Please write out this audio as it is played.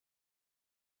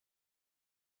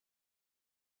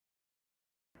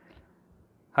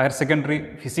Higher secondary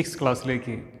physics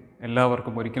ക്ലാസ്സിലേക്ക്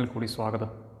എല്ലാവർക്കും ഒരിക്കൽ കൂടി സ്വാഗതം.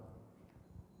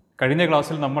 കഴിഞ്ഞ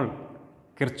ക്ലാസ്സിൽ നമ്മൾ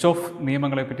കിർച്ചോഫ്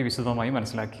നിയമങ്ങളെപ്പറ്റി വിശദമായി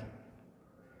മനസ്സിലാക്കി.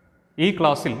 ഈ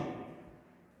ക്ലാസ്സിൽ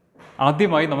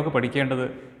ആദ്യമായി നമുക്ക് പഠിക്കേണ്ടത്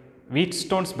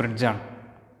വീറ്റ്സ്റ്റോൺസ് ബ്രിഡ്ജാണ്.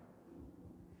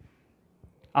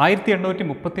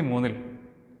 1833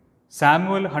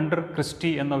 സാമുവൽ ഹണ്ടർ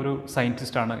ക്രിസ്റ്റി എന്ന ഒരു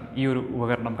സയൻറ്റിസ്റ്റാണ് ഈ ഒരു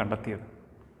ഉപകരണം കണ്ടെത്തിയത്.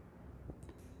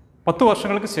 10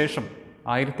 വർഷങ്ങൾക്ക് ശേഷം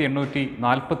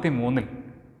 1843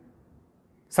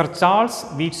 സർ ചാൾസ്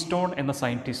വീറ്റ്സ്റ്റോൺ എന്ന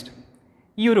സയൻറ്റിസ്റ്റ്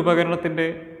ഈ ഒരു ഉപകരണത്തിൻ്റെ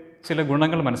ചില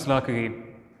ഗുണങ്ങൾ മനസ്സിലാക്കുകയും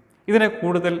ഇതിനെ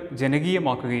കൂടുതൽ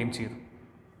ജനകീയമാക്കുകയും ചെയ്തു.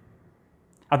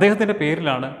 അദ്ദേഹത്തിൻ്റെ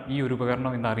പേരിലാണ് ഈ ഒരു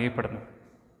ഉപകരണം ഇന്ന് അറിയപ്പെടുന്നത്.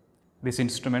 This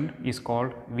instrument is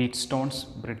called Wheatstone's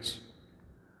bridge.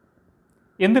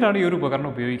 എന്തിനാണ് ഈ ഒരു ഉപകരണം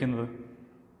ഉപയോഗിക്കുന്നത്?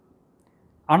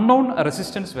 അൺനോൺ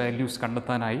റെസിസ്റ്റൻസ് വാല്യൂസ്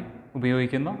കണ്ടെത്താനായി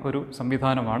ഉപയോഗിക്കുന്ന ഒരു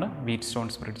സംവിധാനമാണ്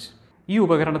വീറ്റ്സ്റ്റോൺസ് ബ്രിഡ്ജ്. ഈ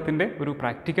ഉപകരണത്തിൻ്റെ ഒരു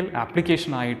പ്രാക്ടിക്കൽ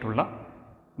ആപ്ലിക്കേഷനായിട്ടുള്ള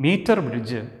മീറ്റർ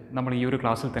ബ്രിഡ്ജ് നമ്മൾ ഈ ഒരു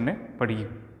ക്ലാസ്സിൽ തന്നെ പഠിക്കും.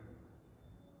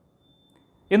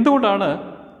 എന്തുകൊണ്ടാണ്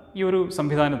ഈ ഒരു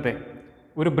സംവിധാനത്തെ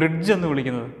ഒരു ബ്രിഡ്ജ് എന്ന്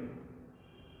വിളിക്കുന്നത്?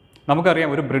 നമുക്കറിയാം,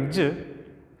 ഒരു ബ്രിഡ്ജ്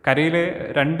കരയിലെ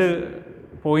 2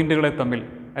 പോയിന്റുകളെ തമ്മിൽ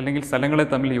അല്ലെങ്കിൽ സ്ഥലങ്ങളെ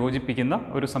തമ്മിൽ യോജിപ്പിക്കുന്ന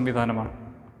ഒരു സംവിധാനമാണ്.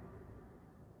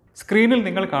 സ്ക്രീനിൽ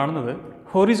നിങ്ങൾ കാണുന്നത്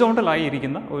ഹൊറിസോണ്ടലായി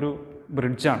ഇരിക്കുന്ന ഒരു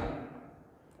ബ്രിഡ്ജാണ്.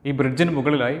 ഈ ബ്രിഡ്ജിന്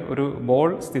മുകളിലായി ഒരു ബോൾ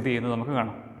സ്ഥിതി ചെയ്യുന്നത് നമുക്ക്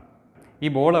കാണാം. ഈ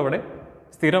ബോൾ അവിടെ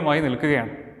സ്ഥിരമായി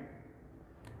നിൽക്കുകയാണ്.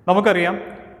 നമുക്കറിയാം,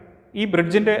 ഈ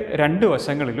ബ്രിഡ്ജിൻ്റെ 2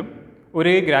 വശങ്ങളിലും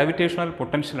ഒരേ ഗ്രാവിറ്റേഷണൽ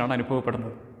പൊട്ടൻഷ്യലാണ്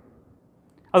അനുഭവപ്പെടുന്നത്.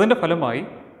 അതിൻ്റെ ഫലമായി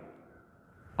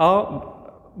ആ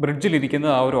ബ്രിഡ്ജിലിരിക്കുന്ന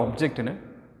ആ ഒരു ഒബ്ജക്റ്റിന്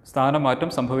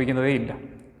സ്ഥാനമാറ്റം സംഭവിക്കുന്നതേ ഇല്ല.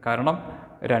 കാരണം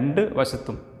 2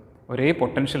 വശത്തും ഒരേ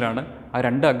പൊട്ടൻഷ്യലാണ്. ആ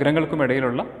 2 അഗ്രങ്ങൾക്കും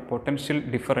ഇടയിലുള്ള പൊട്ടൻഷ്യൽ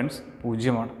ഡിഫറൻസ്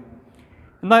 0ആണ്.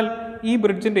 എന്നാൽ ഈ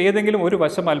ബ്രിഡ്ജിൻ്റെ ഏതെങ്കിലും ഒരു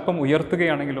വശം അല്പം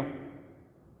ഉയർത്തുകയാണെങ്കിലോ?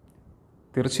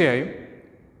 തീർച്ചയായും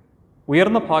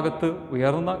ഉയർന്ന ഭാഗത്ത്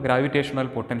ഉയർന്ന ഗ്രാവിറ്റേഷണൽ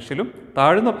പൊട്ടൻഷ്യലും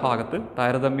താഴ്ന്ന ഭാഗത്ത്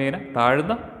താരതമ്യേന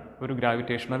താഴ്ന്ന ഒരു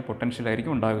ഗ്രാവിറ്റേഷണൽ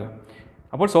പൊട്ടൻഷ്യലായിരിക്കും ഉണ്ടാകുക.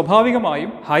 അപ്പോൾ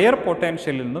സ്വാഭാവികമായും ഹയർ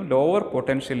പൊട്ടൻഷ്യലിൽ നിന്നും ലോവർ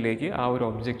പൊട്ടൻഷ്യലിലേക്ക് ആ ഒരു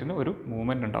ഒബ്ജക്റ്റിന് ഒരു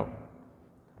മൂവ്മെൻറ്റ് ഉണ്ടാകും.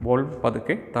 ബോൾ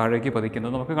പതുക്കെ താഴേക്ക്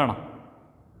പതിക്കുന്നത് നമുക്ക് കാണാം.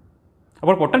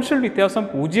 അപ്പോൾ പൊട്ടൻഷ്യൽ വ്യത്യാസം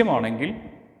 0 ആണെങ്കിൽ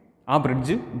ആ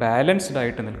ബ്രിഡ്ജ് ബാലൻസ്ഡ്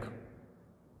ആയിട്ട് നിൽക്കും.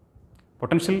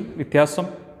 പൊട്ടൻഷ്യൽ വ്യത്യാസം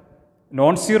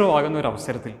നോൺ സീറോ ആകുന്ന ഒരു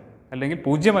അവസരത്തിൽ അല്ലെങ്കിൽ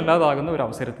 0 അല്ലാതാകുന്ന ഒരു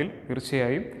അവസരത്തിൽ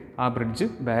തീർച്ചയായും ആ ബ്രിഡ്ജ്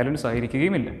ബാലൻസ്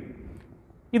ആയിരിക്കുകയുമില്ല.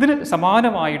 ഇതിന്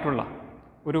സമാനമായിട്ടുള്ള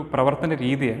ഒരു പ്രവർത്തന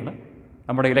രീതിയാണ്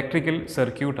നമ്മുടെ ഇലക്ട്രിക്കൽ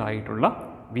സർക്യൂട്ട് ആയിട്ടുള്ള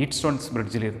വീറ്റ്സ്റ്റോൺസ്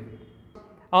ബ്രിഡ്ജിലേത്.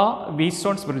 ആ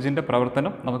വീറ്റ്സ്റ്റോൺസ് ബ്രിഡ്ജിൻ്റെ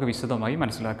പ്രവർത്തനം നമുക്ക് വിശദമായി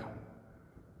മനസ്സിലാക്കാം.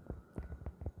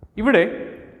 ഇവിടെ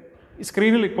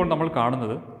സ്ക്രീനിൽ ഇപ്പോൾ നമ്മൾ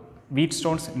കാണുന്നത്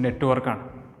വീറ്റ്സ്റ്റോൺസ് നെറ്റ്വർക്കാണ്.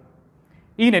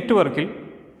 ഈ നെറ്റ്വർക്കിൽ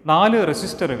 4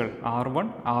 റെസിസ്റ്ററുകൾ R1,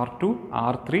 R2,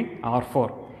 R3, R4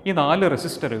 ഈ 4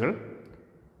 റെസിസ്റ്ററുകൾ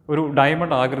ഒരു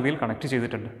ഡയമണ്ട് ആകൃതിയിൽ കണക്ട്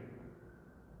ചെയ്തിട്ടുണ്ട്.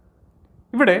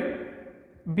 ഇവിടെ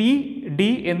B, D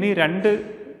എന്നീ 2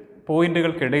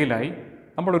 പോയിന്റുകൾക്കിടയിലായി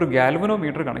നമ്മളൊരു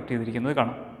ഗാൽവനോമീറ്റർ കണക്ട് ചെയ്തിരിക്കുന്നത്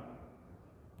കാണാം.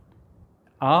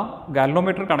 ആ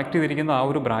ഗാൽവനോമീറ്റർ കണക്ട് ചെയ്തിരിക്കുന്ന ആ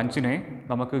ഒരു ബ്രാഞ്ചിനെ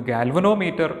നമുക്ക്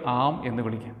ഗാൽവനോമീറ്റർ ആം എന്ന്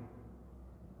വിളിക്കാം.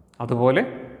 അതുപോലെ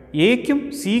എക്കും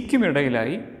സിക്കും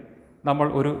ഇടയിലായി നമ്മൾ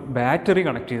ഒരു ബാറ്ററി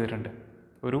കണക്ട് ചെയ്തിട്ടുണ്ട്.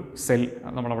 ഒരു സെൽ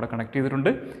നമ്മളവിടെ കണക്ട് ചെയ്തിട്ടുണ്ട്.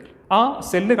 ആ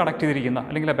സെല്ല് കണക്ട് ചെയ്തിരിക്കുന്ന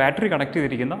അല്ലെങ്കിൽ ആ ബാറ്ററി കണക്ട്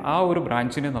ചെയ്തിരിക്കുന്ന ആ ഒരു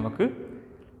ബ്രാഞ്ചിനെ നമുക്ക്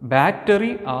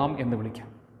ബാറ്ററി ആം എന്ന് വിളിക്കാം.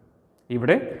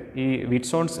 ഇവിടെ ഈ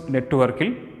വീറ്റ്സ്റ്റോൺസ് നെറ്റ്വർക്കിൽ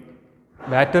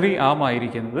ബാറ്ററി ആം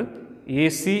ആയിരിക്കുന്നത്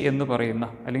AC എന്ന് പറയുന്ന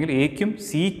അല്ലെങ്കിൽ എക്കും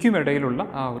സിക്കും ഇടയിലുള്ള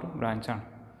ആ ഒരു ബ്രാഞ്ചാണ്.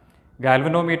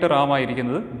 ഗാൽവനോമീറ്റർ ആം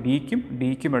ആയിരിക്കുന്നത് Bക്കും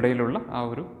Dക്കും ഇടയിലുള്ള ആ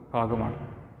ഒരു ഭാഗമാണ്.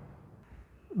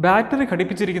 ബാറ്ററി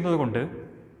ഘടിപ്പിച്ചിരിക്കുന്നത് കൊണ്ട്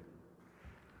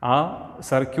ആ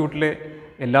സർക്യൂട്ടിലെ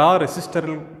എല്ലാ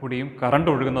റെസിസ്റ്ററിൽ കൂടിയും കറണ്ട്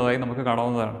ഒഴുകുന്നതായി നമുക്ക്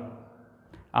കാണാവുന്നതാണ്.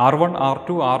 R1,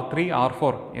 R2, R3,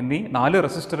 R4 എന്നീ 4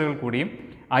 റെസിസ്റ്ററുകൾ കൂടിയും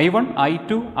I1,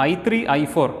 I2, I3,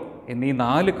 I4 എന്നീ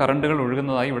 4 കറണ്ടുകൾ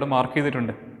ഒഴുകുന്നതായി ഇവിടെ മാർക്ക്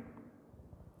ചെയ്തിട്ടുണ്ട്.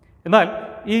 എന്നാൽ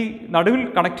ഈ നടുവിൽ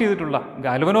കണക്ട് ചെയ്തിട്ടുള്ള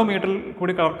ഗാൽവനോമീറ്ററിൽ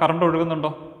കൂടി കറണ്ട്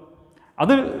ഒഴുകുന്നുണ്ടോ?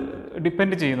 അത്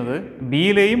ഡിപ്പെൻഡ് ചെയ്യുന്നത്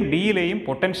Bയിലെയും Dയിലെയും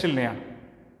പൊട്ടൻഷ്യലിനെയാണ്.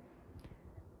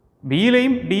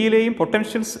 Bയിലെയും Dയിലെയും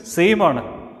പൊട്ടൻഷ്യൽസ് സെയിം ആണ്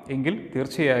എങ്കിൽ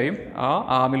തീർച്ചയായും ആ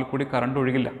ആമിൽ കൂടി കറണ്ട്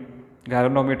ഒഴുകില്ല.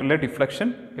 ഗാൽവനോമീറ്ററിലെ ഡിഫ്ലക്ഷൻ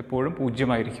എപ്പോഴും 0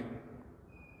 ആയിരിക്കും.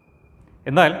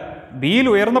 എന്നാൽ Bയിൽ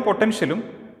ഉയർന്ന പൊട്ടൻഷ്യലും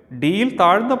Dയിൽ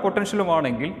താഴ്ന്ന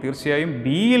പൊട്ടൻഷ്യലുമാണെങ്കിൽ തീർച്ചയായും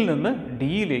Bയിൽ നിന്ന്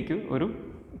Dയിലേക്ക് ഒരു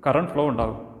കറണ്ട് ഫ്ലോ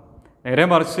ഉണ്ടാകും. നേരെ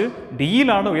മറിച്ച്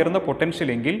Dയിലാണ് ഉയർന്ന പൊട്ടൻഷ്യൽ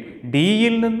എങ്കിൽ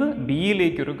Dയിൽ നിന്ന്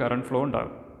Bയിലേക്കൊരു കറണ്ട് ഫ്ലോ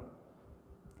ഉണ്ടാകും.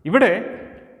 ഇവിടെ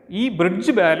ഈ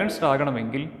ബ്രിഡ്ജ് ബാലൻസ്ഡ്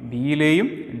ആകണമെങ്കിൽ Bയിലെയും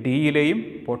Dയിലെയും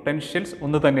പൊട്ടൻഷ്യൽസ്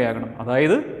ഒന്ന് തന്നെയാകണം.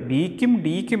 അതായത് Bക്കും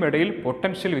Dക്കും ഇടയിൽ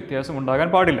പൊട്ടൻഷ്യൽ വ്യത്യാസം ഉണ്ടാകാൻ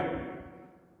പാടില്ല.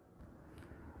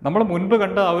 നമ്മൾ മുൻപ്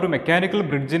കണ്ട ആ ഒരു മെക്കാനിക്കൽ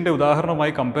ബ്രിഡ്ജിൻ്റെ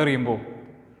ഉദാഹരണമായി കമ്പയർ ചെയ്യുമ്പോൾ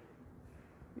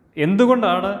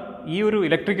എന്തുകൊണ്ടാണ് ഈ ഒരു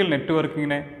ഇലക്ട്രിക്കൽ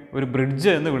നെറ്റ്വർക്കിങ്ങിനെ ഒരു ബ്രിഡ്ജ്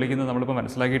എന്ന് വിളിക്കുന്നത് നമ്മളിപ്പോൾ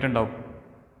മനസ്സിലാക്കിയിട്ടുണ്ടാവും.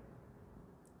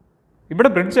 ഇവിടെ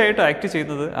ബ്രിഡ്ജായിട്ട് ആക്ട്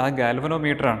ചെയ്യുന്നത് ആ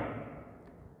ഗാൽവനോമീറ്ററാണ്.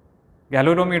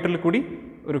 ഗാൽവനോമീറ്ററിൽ കൂടി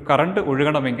ഒരു കറണ്ട്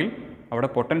ഒഴുകണമെങ്കിൽ അവിടെ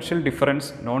പൊട്ടൻഷ്യൽ ഡിഫറൻസ്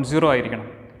നോൺ സീറോ ആയിരിക്കണം.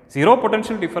 സീറോ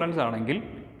പൊട്ടൻഷ്യൽ ഡിഫറൻസ് ആണെങ്കിൽ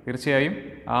തീർച്ചയായും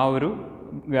ആ ഒരു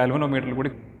ഗാൽവനോമീറ്ററിൽ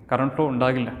കൂടി കറണ്ട് ഫ്ലോ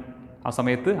ഉണ്ടാകില്ല. ആ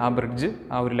സമയത്ത് ആ ബ്രിഡ്ജ്,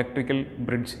 ആ ഒരു ഇലക്ട്രിക്കൽ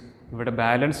ബ്രിഡ്ജ് ഇവിടെ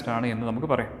ബാലൻസ്ഡ് ആണ് എന്ന് നമുക്ക്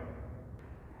പറയാം.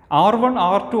 R1,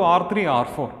 R2, R3,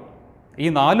 R4 ഈ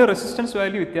 4 റെസിസ്റ്റൻസ്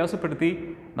വാല്യൂ വ്യത്യാസപ്പെടുത്തി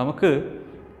നമുക്ക്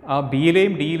ആ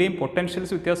ബിയിലെയും ഡിയിലെയും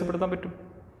പൊട്ടൻഷ്യൽസ് വ്യത്യാസപ്പെടുത്താൻ പറ്റും.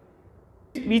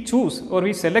 V choose or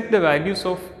we select the values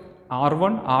of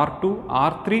R1, R2,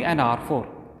 R3 and R4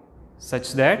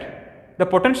 such that the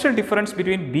potential difference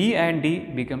between B and D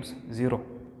becomes 0.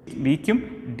 ബിക്കും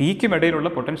ഡിക്കും ഇടയിലുള്ള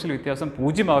potential വ്യത്യാസം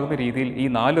 0 ആകുന്ന രീതിയിൽ ഈ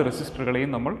 4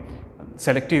 റെസിസ്റ്ററുകളെയും നമ്മൾ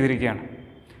സെലക്ട് ചെയ്തിരിക്കുകയാണ്.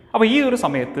 അപ്പോൾ ഈ ഒരു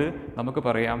സമയത്ത് നമുക്ക്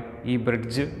പറയാം ഈ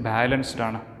ബ്രിഡ്ജ് ബാലൻസ്ഡ്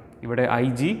ആണ്. ഇവിടെ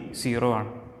IG 0 ആണ്.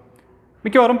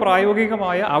 മിക്കവാറും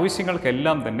പ്രായോഗികമായ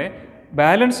ആവശ്യങ്ങൾക്കെല്ലാം തന്നെ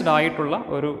ബാലൻസ്ഡ് ആയിട്ടുള്ള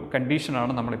ഒരു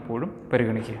കണ്ടീഷനാണ് നമ്മളെപ്പോഴും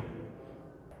പരിഗണിക്കുക.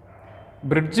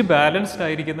 ബ്രിഡ്ജ് ബാലൻസ്ഡ്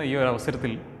ആയിരിക്കുന്ന ഈ ഒരു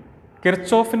അവസരത്തിൽ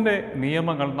കിർച്ചോഫിൻ്റെ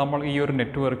നിയമങ്ങൾ നമ്മൾ ഈ ഒരു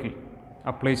നെറ്റ്വർക്കിൽ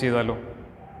അപ്ലൈ ചെയ്താലോ?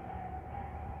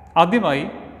 ആദ്യമായി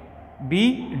ബി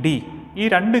ഡി ഈ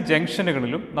 2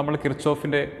 ജംഗ്ഷനുകളിലും നമ്മൾ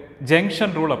കിർച്ചോഫിൻ്റെ ജംഗ്ഷൻ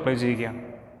റൂൾ അപ്ലൈ ചെയ്യുകയാണ്.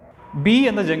 ബി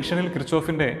എന്ന ജംഗ്ഷനിൽ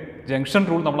കിർച്ചോഫിൻ്റെ ജംഗ്ഷൻ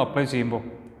റൂൾ നമ്മൾ അപ്ലൈ ചെയ്യുമ്പോൾ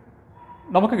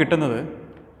നമുക്ക് കിട്ടുന്നത്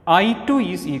I2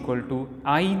 is equal to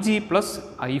IG plus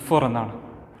I4 എന്നാണ്.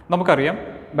 നമുക്കറിയാം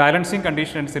ബാലൻസിങ്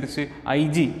കണ്ടീഷൻ അനുസരിച്ച്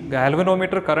IG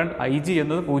ഗാൽവനോമീറ്റർ കറണ്ട് IG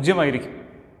എന്നത് 0 ആയിരിക്കും.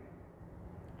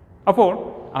 അപ്പോൾ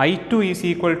I2 is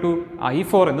equal to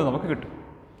I4 എന്ന് നമുക്ക് കിട്ടും.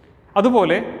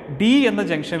 അതുപോലെ ഡി എന്ന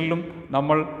ജംഗ്ഷനിലും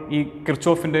നമ്മൾ ഈ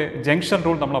കിർച്ചോഫിൻ്റെ ജംഗ്ഷൻ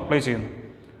റൂൾ നമ്മൾ അപ്ലൈ ചെയ്യുന്നു.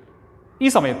 ഈ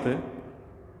സമയത്ത്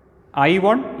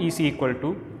I1 is equal to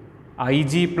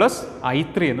IG plus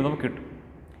I3 എന്ന് നമുക്ക് കിട്ടും.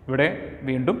 ഇവിടെ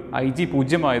വീണ്ടും IG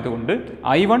 0 ആയതുകൊണ്ട്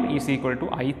I1 is equal to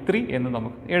I3 എന്ന്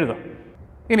നമുക്ക് എഴുതാം.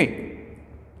 ഇനി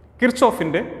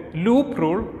കിർച്ചോഫിൻ്റെ ലൂപ്പ്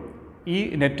റൂൾ ഈ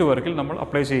നെറ്റ്വർക്കിൽ നമ്മൾ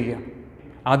അപ്ലൈ ചെയ്യുകയാണ്.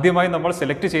 ആദ്യമായി നമ്മൾ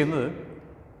സെലക്ട് ചെയ്യുന്നത്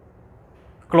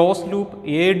ക്ലോസ് ലൂപ്പ്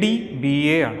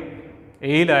ADBA ആണ്.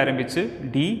 എയിൽ ആരംഭിച്ച്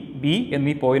ഡി ബി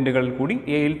എന്നീ പോയിന്റുകളിൽ കൂടി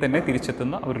എയിൽ തന്നെ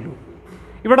തിരിച്ചെത്തുന്ന ഒരു ലൂപ്പ്.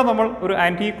 ഇവിടെ നമ്മൾ ഒരു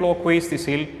ആൻറ്റി ക്ലോക്ക് വൈസ്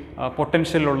ദിശയിൽ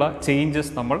പൊട്ടൻഷ്യലുള്ള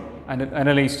ചേഞ്ചസ് നമ്മൾ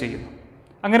അനലൈസ് ചെയ്യുന്നു.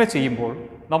 അങ്ങനെ ചെയ്യുമ്പോൾ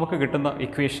നമുക്ക് കിട്ടുന്ന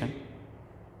equation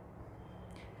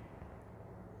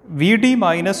VD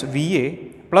minus VA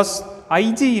plus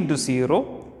IG into 0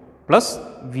 plus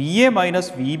VA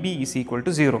minus VB is equal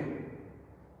to 0.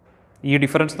 ഈ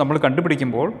ഡിഫറൻസ് നമ്മൾ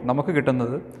കണ്ടുപിടിക്കുമ്പോൾ നമുക്ക്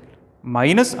കിട്ടുന്നത്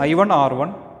minus I1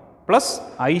 R1 plus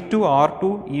I2 R2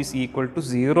 is equal to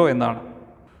 0 എന്നാണ്.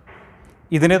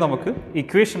 ഇതിനെ നമുക്ക്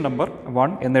ഇക്വേഷൻ നമ്പർ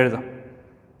 1 എന്നെഴുതാം.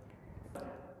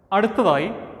 അടുത്തതായി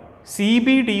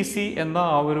CBDC എന്ന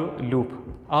ആ ഒരു ലൂപ്പ്,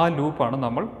 ആ ലൂപ്പാണ്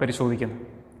നമ്മൾ പരിശോധിക്കുന്നത്.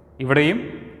 ഇവിടെയും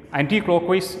ആൻറ്റി ക്ലോക്ക്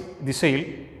വൈസ് ദിശയിൽ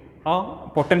ആ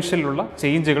പൊട്ടൻഷ്യലിലുള്ള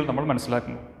ചേഞ്ചുകൾ നമ്മൾ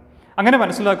മനസ്സിലാക്കുന്നു. അങ്ങനെ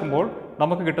മനസ്സിലാക്കുമ്പോൾ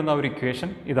നമുക്ക് കിട്ടുന്ന ഒരു ഇക്വേഷൻ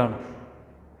ഇതാണ്: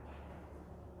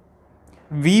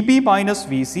 VB minus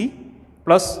VC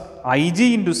plus IG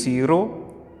into 0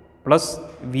 plus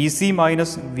VC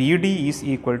minus VD is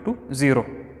equal to 0.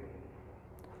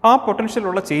 ആ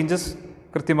പൊട്ടൻഷ്യലുള്ള ചേഞ്ചസ്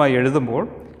കൃത്യമായി എഴുതുമ്പോൾ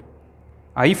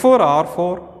I4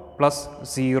 R4 plus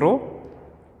 0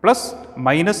 plus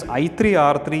minus I3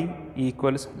 R3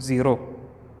 equals 0.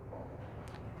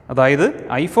 അതായത്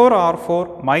I4 R4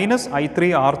 minus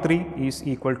I3 R3 is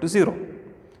equal to 0.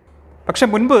 പക്ഷെ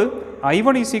മുൻപ്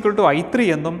I1 is equal to I3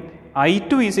 എന്നും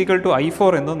I2 is equal to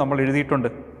I4 എന്നും നമ്മൾ എഴുതിയിട്ടുണ്ട്.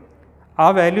 ആ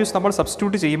വാല്യൂസ് നമ്മൾ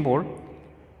സബ്സ്റ്റിറ്റ്യൂട്ട് ചെയ്യുമ്പോൾ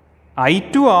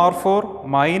I2 R4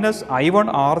 minus I1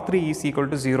 R3 is equal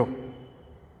to 0.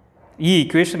 ഈ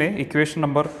ഇക്വേഷനെ ഇക്വേഷൻ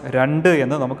നമ്പർ 2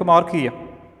 എന്ന് നമുക്ക് മാർക്ക് ചെയ്യാം.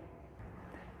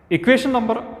 ഇക്വേഷൻ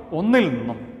നമ്പർ 1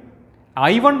 നിന്നും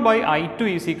I1 by I2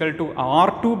 is equal to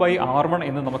R2 by R1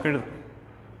 എന്ന് നമുക്ക് എഴുതാം.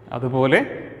 അതുപോലെ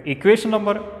ഇക്വേഷൻ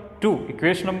നമ്പർ 2,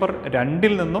 ഇക്വേഷൻ നമ്പർ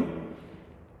 2 നിന്നും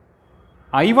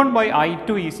I1 by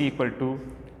I2 is equal to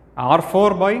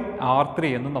R4 by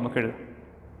R3 എന്ന് നമുക്ക് എഴുതാം.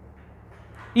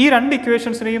 ഈ 2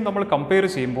 ഇക്വേഷൻസിനെയും നമ്മൾ കമ്പയർ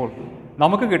ചെയ്യുമ്പോൾ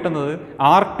നമുക്ക് കിട്ടുന്നത്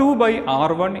R2 by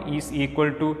R1 is equal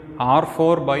to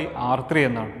R4 by R3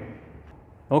 എന്നാണ്.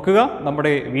 നോക്കുക,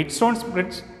 നമ്മുടെ വീറ്റ്സ്റ്റോൺസ്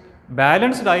ബ്രിഡ്ജ്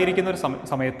ബാലൻസ്ഡ് ആയിരിക്കുന്ന ഒരു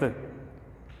സമയത്ത്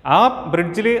ആ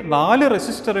ബ്രിഡ്ജിലെ 4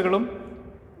 റെസിസ്റ്ററുകളും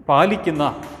പാലിക്കുന്ന,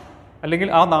 അല്ലെങ്കിൽ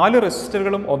ആ 4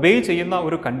 റെസിസ്റ്ററുകളും ഒബേ ചെയ്യുന്ന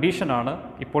ഒരു കണ്ടീഷനാണ്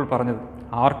ഇപ്പോൾ പറഞ്ഞത്.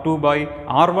 R2 by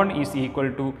R1 is equal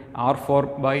to R4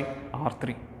 by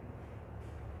R3.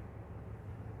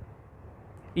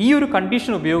 ഈ ഒരു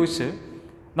കണ്ടീഷൻ ഉപയോഗിച്ച്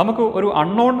നമുക്ക് ഒരു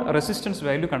അൺനോൺ റെസിസ്റ്റൻസ്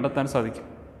വാല്യൂ കണ്ടെത്താൻ സാധിക്കും.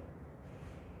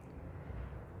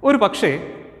 ഒരു പക്ഷേ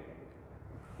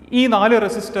ഈ 4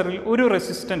 റെസിസ്റ്ററിൽ ഒരു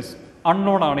റെസിസ്റ്റൻസ്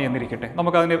അൺനോൺ ആണ് എന്നിരിക്കട്ടെ,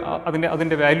 നമുക്ക്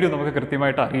അതിൻ്റെ വാല്യൂ നമുക്ക്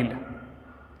കൃത്യമായിട്ട് അറിയില്ല.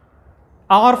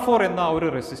 R4 എന്ന ഒരു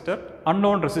റെസിസ്റ്റർ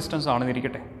അൺനോൺ റെസിസ്റ്റൻസ്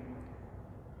ആണെന്നിരിക്കട്ടെ.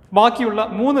 ബാക്കിയുള്ള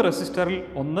 3 റെസിസ്റ്ററിൽ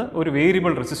ഒന്ന് ഒരു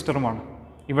വേരിയബിൾ റെസിസ്റ്ററുമാണ്.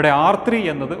 ഇവിടെ R3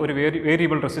 എന്നത് ഒരു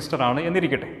വേരിയബിൾ റെസിസ്റ്ററാണ്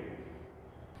എന്നിരിക്കട്ടെ.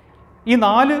 ഈ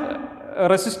 4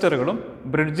 റെസിസ്റ്ററുകളും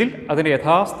ബ്രിഡ്ജിൽ അതിൻ്റെ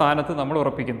യഥാസ്ഥാനത്ത് നമ്മൾ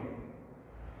ഉറപ്പിക്കുന്നു.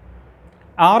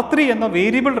 R3 എന്ന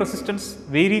വേരിയബിൾ റെസിസ്റ്റൻസ്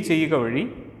വേരി ചെയ്യുക വഴി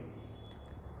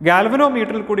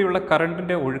ഗാൽവനോമീറ്ററിൽ കൂടിയുള്ള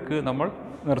കറണ്ടിൻ്റെ ഒഴുക്ക് നമ്മൾ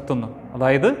നിർത്തുന്നു.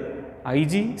 അതായത്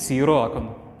IG 0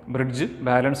 ആക്കുന്നു, ബ്രിഡ്ജ്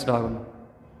ബാലൻസ്ഡ് ആകുന്നു.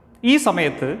 ഈ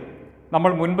സമയത്ത്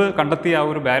നമ്മൾ മുൻപ് കണ്ടെത്തിയ ആ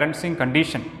ഒരു ബാലൻസിങ്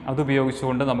കണ്ടീഷൻ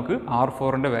അതുപയോഗിച്ചുകൊണ്ട് നമുക്ക്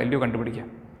R4ൻ്റെ വാല്യൂ കണ്ടുപിടിക്കാം.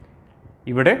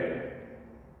 ഇവിടെ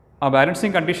ആ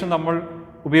ബാലൻസിങ് കണ്ടീഷൻ നമ്മൾ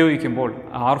ഉപയോഗിക്കുമ്പോൾ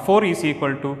R4 is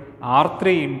equal to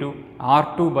R3 into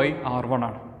R2/R1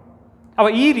 ആണ്.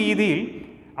 അപ്പോൾ ഈ രീതിയിൽ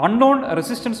അൺനോൺ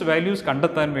റെസിസ്റ്റൻസ് വാല്യൂസ്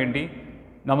കണ്ടെത്താൻ വേണ്ടി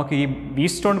നമുക്ക് ഈ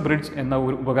വീറ്റ്സ്റ്റോൺ ബ്രിഡ്ജ് എന്ന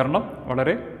ഒരു ഉപകരണം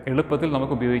വളരെ എളുപ്പത്തിൽ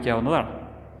നമുക്ക് ഉപയോഗിക്കാവുന്നതാണ്.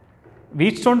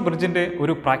 വീറ്റ്സ്റ്റോൺ ബ്രിഡ്ജിൻ്റെ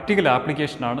ഒരു പ്രാക്ടിക്കൽ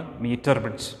ആപ്ലിക്കേഷനാണ് മീറ്റർ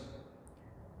ബ്രിഡ്ജ്.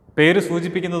 പേര്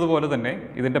സൂചിപ്പിക്കുന്നത് പോലെ തന്നെ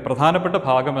ഇതിൻ്റെ പ്രധാനപ്പെട്ട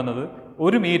ഭാഗം എന്നത്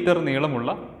 1 മീറ്റർ നീളമുള്ള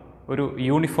ഒരു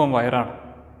യൂണിഫോം വയറാണ്.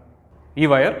 ഈ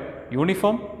wire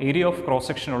uniform area of cross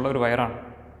section ഉള്ള ഒരു വയറാണ്.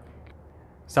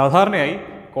 സാധാരണയായി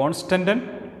കോൺസ്റ്റൻറ്റൻ,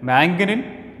 മാംഗനിൻ,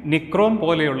 നിക്രോം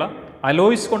പോലെയുള്ള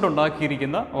അലോയ്സ്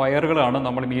കൊണ്ടുണ്ടാക്കിയിരിക്കുന്ന വയറുകളാണ്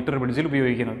നമ്മൾ മീറ്റർ ബ്രിഡ്ജിൽ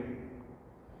ഉപയോഗിക്കുന്നത്.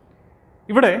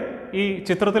 ഇവിടെ ഈ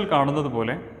ചിത്രത്തിൽ കാണുന്നത്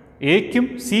പോലെ എക്കും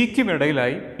സിക്കും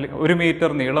ഇടയിലായി 1 മീറ്റർ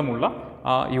നീളമുള്ള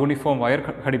ആ യൂണിഫോം വയർ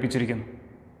ഘടിപ്പിച്ചിരിക്കുന്നു.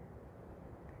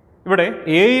 ഇവിടെ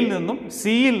എയിൽ നിന്നും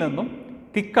സിയിൽ നിന്നും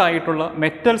തിക്കായിട്ടുള്ള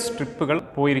മെറ്റൽ സ്ട്രിപ്പുകൾ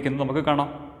പോയിരിക്കുന്നത് നമുക്ക് കാണാം.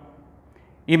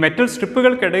 ഈ മെറ്റൽ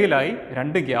സ്ട്രിപ്പുകൾക്കിടയിലായി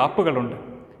 2 ഗ്യാപ്പുകളുണ്ട്.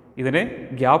 ഇതിനെ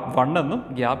ഗ്യാപ്പ് 1 എന്നും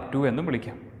ഗ്യാപ്പ് 2 എന്നും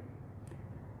വിളിക്കാം.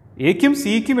 എക്കും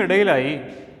സിക്കും ഇടയിലായി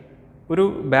ഒരു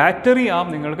ബാറ്ററി ആം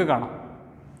നിങ്ങൾക്ക് കാണാം.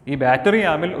 ഈ ബാറ്ററി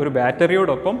ആമിൽ ഒരു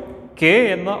ബാറ്ററിയോടൊപ്പം K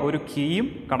എന്ന ഒരു കീയും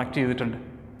കണക്ട് ചെയ്തിട്ടുണ്ട്.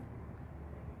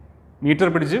 മീറ്റർ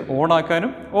ബ്രിഡ്ജ് ഓൺ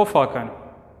ആക്കാനും ഓഫ് ആക്കാനും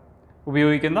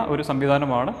ഉപയോഗിക്കുന്ന ഒരു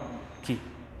സംവിധാനമാണ് കീ.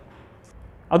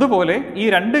 അതുപോലെ ഈ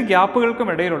 2 ഗ്യാപ്പുകൾക്കും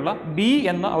ഇടയിലുള്ള B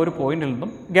എന്ന ഒരു പോയിന്റിൽ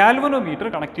നിന്നും ഗാൽവനോമീറ്റർ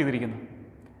കണക്ട് ചെയ്തിരിക്കുന്നു.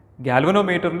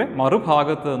 ഗാൽവനോമീറ്ററിൻ്റെ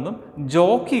മറുഭാഗത്ത് നിന്നും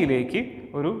ജോക്കിയിലേക്ക്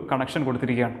ഒരു കണക്ഷൻ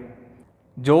കൊടുത്തിരിക്കുകയാണ്.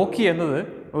 ജോക്കി എന്നത്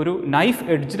ഒരു നൈഫ്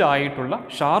എഡ്ജ്ഡ് ആയിട്ടുള്ള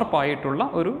ഷാർപ്പായിട്ടുള്ള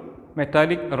ഒരു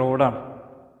മെറ്റാലിക് റോഡാണ്.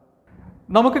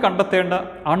 നമുക്ക് കണ്ടെത്തേണ്ട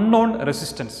അൺനോൺ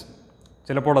റെസിസ്റ്റൻസ്,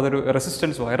 ചിലപ്പോൾ അതൊരു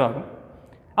റെസിസ്റ്റൻസ് വയറാകും.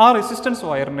 ആ റെസിസ്റ്റൻസ്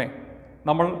വയറിനെ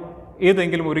നമ്മൾ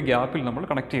ഏതെങ്കിലും ഒരു ഗ്യാപ്പിൽ നമ്മൾ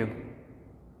കണക്ട് ചെയ്യുന്നു.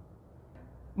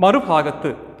 മറുഭാഗത്ത്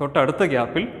തൊട്ടടുത്ത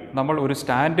ഗ്യാപ്പിൽ നമ്മൾ ഒരു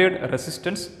സ്റ്റാൻഡേർഡ്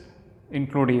റെസിസ്റ്റൻസ്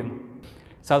ഇൻക്ലൂഡ് ചെയ്യുന്നു.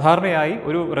 സാധാരണയായി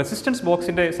ഒരു റെസിസ്റ്റൻസ്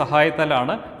ബോക്സിൻ്റെ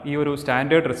സഹായത്താലാണ് ഈ ഒരു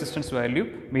സ്റ്റാൻഡേർഡ് റെസിസ്റ്റൻസ് വാല്യൂ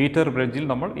മീറ്റർ ബ്രിഡ്ജിൽ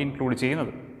നമ്മൾ ഇൻക്ലൂഡ്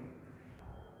ചെയ്യുന്നത്.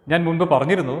 ഞാൻ മുൻപ്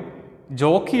പറഞ്ഞിരുന്നു,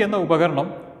 ജോക്കി എന്ന ഉപകരണം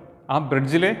ആ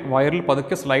ബ്രിഡ്ജിലെ വയറിൽ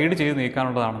പതുക്കെ സ്ലൈഡ് ചെയ്ത്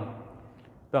നീക്കാനുള്ളതാണ്.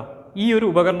 ഈ ഒരു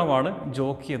ഉപകരണമാണ്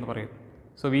ജോക്കി എന്ന് പറയുന്നത്.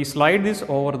 So we slide this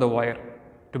over the wire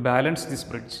to balance this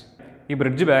bridge. ഈ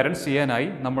ബ്രിഡ്ജ് ബാലൻസ് ചെയ്യാനായി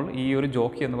നമ്മൾ ഈ ഒരു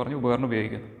ജോക്കി എന്ന് പറഞ്ഞ ഉപകരണം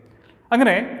ഉപയോഗിക്കുന്നു.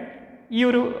 അങ്ങനെ ഈ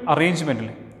ഒരു അറേഞ്ച്മെൻറ്റിൽ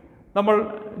നമ്മൾ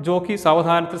ജോക്കി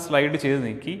സാവധാനത്തിൽ സ്ലൈഡ് ചെയ്ത്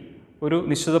നീക്കി ഒരു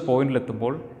നിശ്ചിത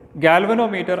പോയിന്റിലെത്തുമ്പോൾ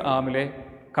ഗാൽവനോമീറ്റർ ആമിലെ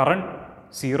കറണ്ട്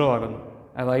 0 ആകുന്നു.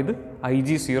 അതായത് IG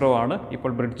 0 ആണ്.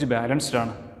 ഇപ്പോൾ ബ്രിഡ്ജ് ബാലൻസ്ഡ്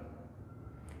ആണ്.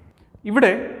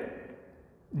 ഇവിടെ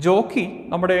ജോക്കി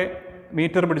നമ്മുടെ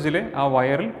മീറ്റർ ബ്രിഡ്ജിലെ ആ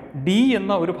വയറിൽ D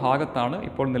എന്ന ഒരു ഭാഗത്താണ്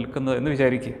ഇപ്പോൾ നിൽക്കുന്നത് എന്ന്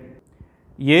വിചാരിക്കുക.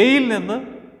 എയിൽ നിന്ന്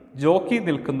ജോക്കി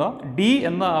നിൽക്കുന്ന D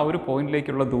എന്ന ആ ഒരു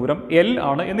പോയിന്റിലേക്കുള്ള ദൂരം L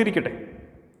ആണ് എന്നിരിക്കട്ടെ.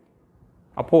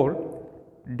 അപ്പോൾ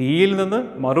ഡിയിൽ നിന്ന്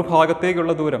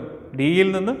മറുഭാഗത്തേക്കുള്ള ദൂരം, ഡിയിൽ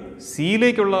നിന്ന്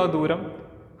സിയിലേക്കുള്ള ദൂരം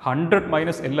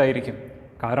 100 - L ആയിരിക്കും.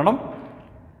 കാരണം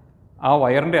ആ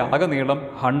വയറിൻ്റെ ആകെ നീളം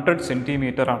 100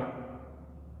 സെൻറ്റിമീറ്ററാണ്.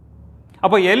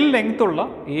 അപ്പോൾ L ലെങ്ത്തുള്ള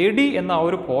AD എന്ന ആ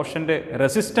ഒരു പോർഷൻ്റെ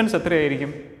റെസിസ്റ്റൻസ്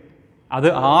എത്രയായിരിക്കും? അത്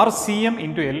RCM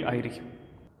 × L ആയിരിക്കും.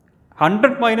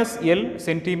 100 - L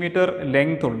സെൻറ്റിമീറ്റർ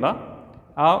ലെങ്ത്തുള്ള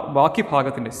ആ ബാക്കി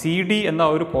ഭാഗത്തിൻ്റെ CD എന്ന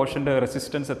ഒരു പോർഷൻ്റെ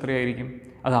റെസിസ്റ്റൻസ് എത്രയായിരിക്കും?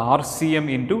 അത് RCM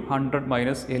 ×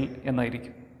 100 - L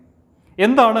എന്നായിരിക്കും.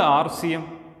 എന്താണ് RCM?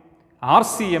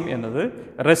 RCM എന്നത്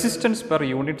റെസിസ്റ്റൻസ് പെർ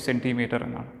യൂണിറ്റ് സെൻറ്റിമീറ്റർ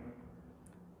എന്നാണ്.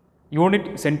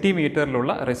 യൂണിറ്റ്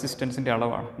സെൻറ്റിമീറ്ററിലുള്ള റെസിസ്റ്റൻസിൻ്റെ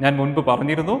അളവാണ്. ഞാൻ മുൻപ്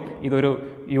പറഞ്ഞിരുന്നു, ഇതൊരു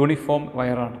യൂണിഫോം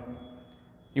വയറാണ്.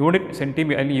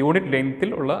 യൂണിറ്റ് ലെങ്ത്തിൽ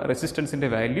ഉള്ള റെസിസ്റ്റൻസിൻ്റെ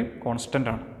വാല്യൂ കോൺസ്റ്റൻ്റ്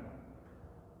ആണ്.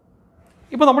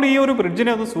 ഇപ്പോൾ നമ്മൾ ഈ ഒരു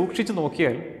ബ്രിഡ്ജിനെ ഒന്ന് സൂക്ഷിച്ച്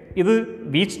നോക്കിയാൽ ഇത്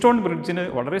വീറ്റ്സ്റ്റോൺ ബ്രിഡ്ജിന്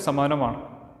വളരെ സമാനമാണ്.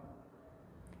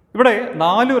 ഇവിടെ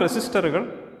 4 റെസിസ്റ്ററുകൾ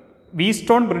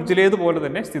വീറ്റ്സ്റ്റോൺ ബ്രിഡ്ജിലേതുപോലെ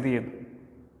തന്നെ സ്ഥിതി ചെയ്യുന്നു.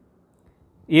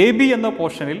 AB എന്ന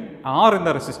പോർഷനിൽ R എന്ന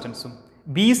റെസിസ്റ്റൻസും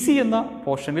BC എന്ന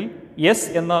പോർഷനിൽ S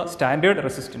എന്ന സ്റ്റാൻഡേർഡ്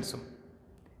റെസിസ്റ്റൻസും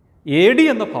എ ഡി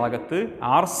എന്ന ഭാഗത്ത്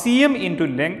R C M into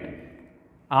length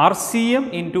R C M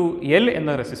into L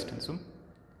എന്ന റെസിസ്റ്റൻസും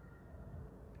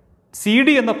സി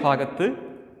ഡി എന്ന ഭാഗത്ത്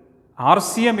R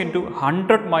C M into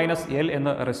 100 - L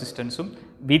എന്ന റെസിസ്റ്റൻസും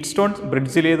വീറ്റ് സ്റ്റോൺ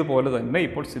ബ്രിഡ്ജിലേതുപോലെ തന്നെ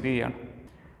ഇപ്പോൾ സ്ഥിതി ചെയ്യുകയാണ്.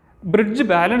 ബ്രിഡ്ജ്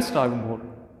ബാലൻസ്ഡ് ആകുമ്പോൾ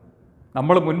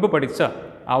നമ്മൾ മുൻപ് പഠിച്ച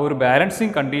ആ ഒരു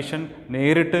ബാലൻസിങ് കണ്ടീഷൻ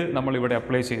നേരിട്ട് നമ്മളിവിടെ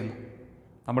അപ്ലൈ ചെയ്യുന്നു.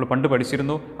 നമ്മൾ പണ്ട്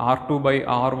പഠിച്ചിരുന്നു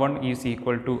R2/R1 is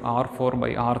equal to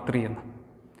R4/R3 എന്ന്.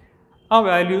 ആ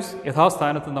വാല്യൂസ്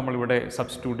യഥാസ്ഥാനത്ത് നമ്മളിവിടെ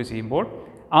സബ്സ്റ്റിറ്റ്യൂട്ട് ചെയ്യുമ്പോൾ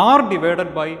R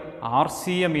divided by R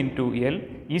C M into L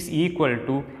is equal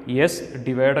to S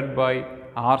divided by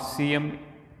R C M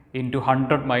into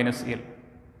 100 - L.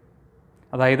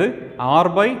 അതായത് R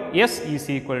by S is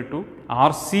equal to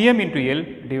R C M into L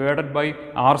divided by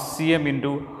R C M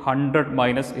into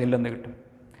 100 - L എന്ന് കിട്ടും.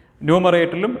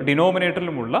 ന്യൂമറേറ്ററിലും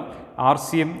ഡിനോമിനേറ്ററിലുമുള്ള R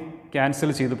C M cancel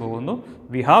ചെയ്തു പോകുന്നു.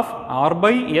 We have R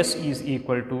by S is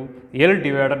equal to L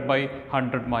divided by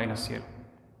 100 - L.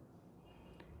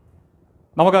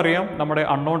 നമുക്കറിയാം നമ്മുടെ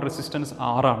unknown resistance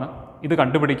ആറാണ്. ഇത്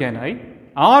കണ്ടുപിടിക്കാനായി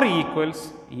R equals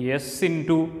S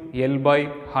into L by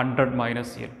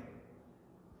 100 - L.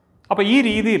 അപ്പോൾ ഈ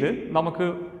രീതിയിൽ നമുക്ക്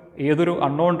ഏതൊരു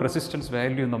അൺനോൺ റെസിസ്റ്റൻസ്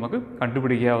വാല്യൂ നമുക്ക്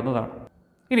കണ്ടുപിടിക്കാവുന്നതാണ്.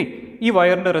 ഇനി ഈ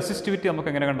വയറിൻ്റെ റെസിസ്റ്റിവിറ്റി നമുക്ക്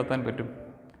എങ്ങനെ കണ്ടെത്താൻ പറ്റും?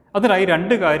 അതിനായി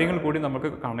രണ്ട് കാര്യങ്ങൾ കൂടി നമുക്ക്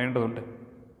കാണേണ്ടതുണ്ട്.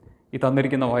 ഈ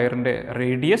തന്നിരിക്കുന്ന വയറിൻ്റെ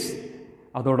റേഡിയസ്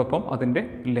അതോടൊപ്പം അതിൻ്റെ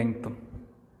ലെങ്ത്തും.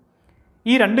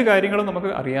 ഈ രണ്ട് കാര്യങ്ങളും നമുക്ക്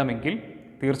അറിയാമെങ്കിൽ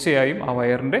തീർച്ചയായും ആ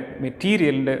വയറിൻ്റെ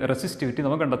മെറ്റീരിയലിൻ്റെ റെസിസ്റ്റിവിറ്റി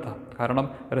നമുക്ക് കണ്ടെത്താം. കാരണം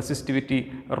resistivity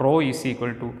raw is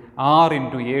equal to R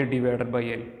into A divided by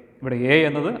L. ഇവിടെ എ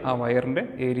എന്നത് ആ വയറിൻ്റെ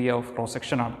ഏരിയ ഓഫ് ക്രോസ്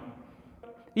സെക്ഷനാണ്.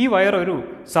 ഈ വയർ ഒരു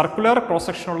സർക്കുലർ ക്രോസ്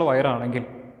സെക്ഷനുള്ള വയറാണെങ്കിൽ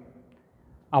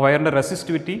ആ വയറിൻ്റെ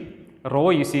resistivity raw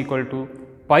is equal to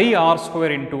pi R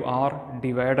square into R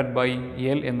divided by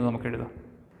L എന്ന് നമുക്ക് എഴുതാം.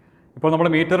 ഇപ്പോൾ നമ്മൾ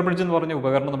മീറ്റർ ബ്രിഡ്ജ് എന്ന് പറഞ്ഞ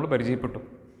ഉപകരണം നമ്മൾ പരിചയപ്പെട്ടു.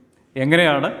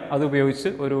 എങ്ങനെയാണ് അത് ഉപയോഗിച്ച്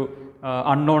ഒരു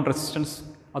അൺനോൺ റെസിസ്റ്റൻസ്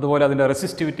അതുപോലെ അതിൻ്റെ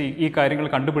റെസിസ്റ്റിവിറ്റി ഈ കാര്യങ്ങൾ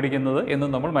കണ്ടുപിടിക്കുന്നത് എന്ന്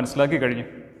നമ്മൾ മനസ്സിലാക്കി കഴിഞ്ഞു.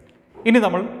 ഇനി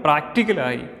നമ്മൾ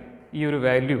പ്രാക്ടിക്കലായി ഈ ഒരു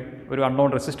വാല്യൂ, ഒരു അൺനോൺ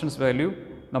റെസിസ്റ്റൻസ് വാല്യൂ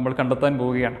നമ്മൾ കണ്ടെത്താൻ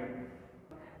പോവുകയാണ്.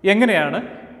 എങ്ങനെയാണ്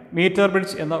മീറ്റർ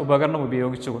ബ്രിഡ്ജ് എന്ന ഉപകരണം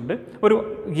ഉപയോഗിച്ചുകൊണ്ട് ഒരു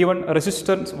ഗിവൺ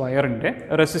റെസിസ്റ്റൻസ് വയറിൻ്റെ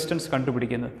റെസിസ്റ്റൻസ്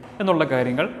കണ്ടുപിടിക്കുന്നത് എന്നുള്ള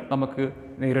കാര്യങ്ങൾ നമുക്ക്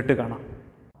നേരിട്ട് കാണാം.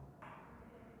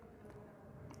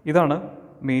 ഇതാണ്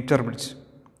മീറ്റർ ബ്രിഡ്ജ്.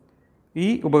 ഈ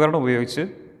ഉപകരണം ഉപയോഗിച്ച്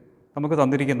നമുക്ക്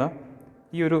തന്നിരിക്കുന്ന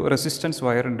ഈ ഒരു റെസിസ്റ്റൻസ്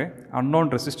വയറിൻ്റെ അൺനോൺ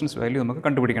റെസിസ്റ്റൻസ് വാല്യൂ നമുക്ക്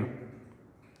കണ്ടുപിടിക്കണം.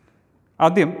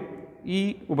 ആദ്യം ഈ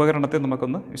ഉപകരണത്തെ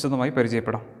നമുക്കൊന്ന് വിശദമായി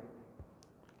പരിചയപ്പെടാം.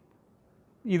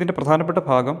 ഇതിൻ്റെ പ്രധാനപ്പെട്ട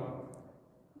ഭാഗം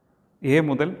എ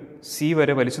മുതൽ സി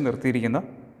വരെ വലിച്ചു നിർത്തിയിരിക്കുന്ന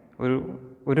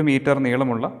ഒരു മീറ്റർ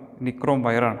നീളമുള്ള നിക്രോം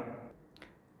വയറാണ്.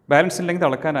 ബാലൻസിംഗ് ലെങ്ത്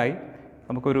അളക്കാനായി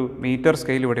നമുക്കൊരു മീറ്റർ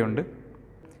സ്കെയിൽ ഇവിടെയുണ്ട്.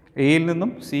 എയിൽ നിന്നും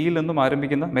സിയിൽ നിന്നും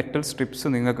ആരംഭിക്കുന്ന മെറ്റൽ സ്ട്രിപ്സ്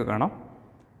നിങ്ങൾക്ക് കാണാം.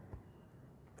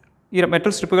 ഈ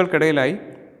മെറ്റൽ സ്ട്രിപ്പുകൾക്കിടയിലായി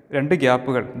രണ്ട്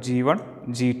ഗ്യാപ്പുകൾ G1,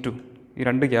 G2, ഈ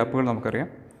രണ്ട് ഗ്യാപ്പുകൾ നമുക്കറിയാം.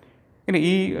 ഇനി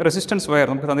ഈ റെസിസ്റ്റൻസ് വയർ,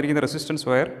 നമുക്ക് തന്നിരിക്കുന്ന റെസിസ്റ്റൻസ്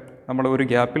വയർ നമ്മൾ ഒരു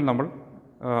ഗ്യാപ്പിൽ നമ്മൾ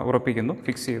ഉറപ്പിക്കുന്നു,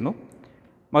 ഫിക്സ് ചെയ്യുന്നു.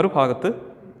 മറുഭാഗത്ത്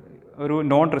ഒരു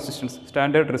നോൺ റെസിസ്റ്റൻസ്,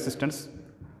 സ്റ്റാൻഡേർഡ് റെസിസ്റ്റൻസ്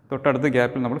തൊട്ടടുത്ത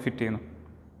ഗ്യാപ്പിൽ നമ്മൾ ഫിറ്റ് ചെയ്യുന്നു.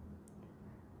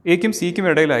 എക്കും സിക്കും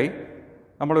ഇടയിലായി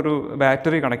നമ്മളൊരു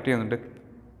ബാറ്ററി കണക്ട് ചെയ്യുന്നുണ്ട്.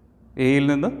 എയിൽ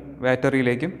നിന്ന്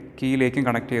ബാറ്ററിയിലേക്കും കീയിലേക്കും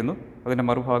കണക്ട് ചെയ്യുന്നു. അതിൻ്റെ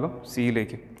മറുഭാഗം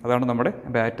സിയിലേക്കും. അതാണ് നമ്മുടെ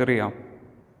ബാറ്ററി ആം.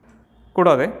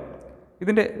 കൂടാതെ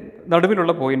ഇതിൻ്റെ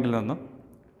നടുവിലുള്ള പോയിന്റിൽ നിന്നും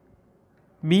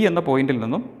ബി എന്ന പോയിന്റിൽ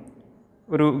നിന്നും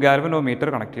ഒരു ഗാൽവനോമീറ്റർ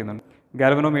കണക്ട് ചെയ്യുന്നുണ്ട്.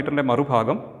 ഗാൽവനോമീറ്ററിൻ്റെ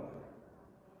മറുഭാഗം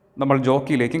നമ്മൾ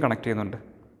ജോക്കിയിലേക്കും കണക്ട് ചെയ്യുന്നുണ്ട്.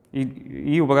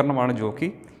 ഈ ഉപകരണമാണ് ജോക്കി.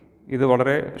 ഇത്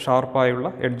വളരെ ഷാർപ്പായുള്ള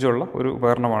എഡ്ജുള്ള ഒരു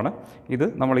ഉപകരണമാണ്. ഇത്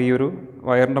നമ്മൾ ഈ ഒരു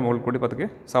വയറിൻ്റെ മുകളിൽ കൂടി പതുക്കെ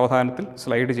സാവധാനത്തിൽ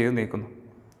സ്ലൈഡ് ചെയ്ത് നീക്കുന്നു.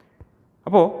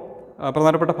 അപ്പോൾ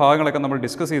പ്രധാനപ്പെട്ട ഭാഗങ്ങളൊക്കെ നമ്മൾ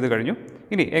ഡിസ്കസ് ചെയ്ത് കഴിഞ്ഞു.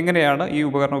 ഇനി എങ്ങനെയാണ് ഈ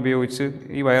ഉപകരണം ഉപയോഗിച്ച്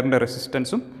ഈ വയറിൻ്റെ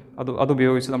റെസിസ്റ്റൻസും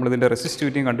അതുപയോഗിച്ച് നമ്മളിതിൻ്റെ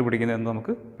റെസിസ്റ്റിവിറ്റിയും കണ്ടുപിടിക്കുന്നതെന്ന്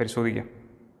നമുക്ക് പരിശോധിക്കാം.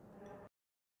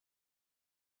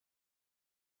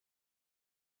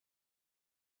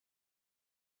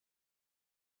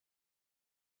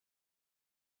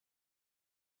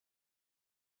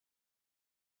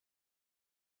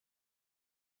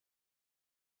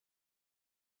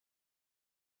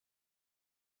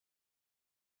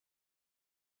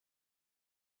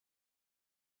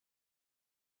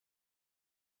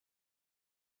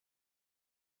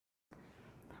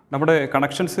 നമ്മുടെ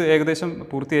കണക്ഷൻസ് ഏകദേശം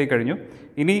പൂർത്തിയായി കഴിഞ്ഞു.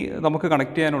 ഇനി നമുക്ക്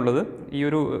കണക്ട് ചെയ്യാനുള്ളത് ഈ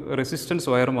ഒരു റെസിസ്റ്റൻസ്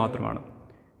വയർ മാത്രമാണ്.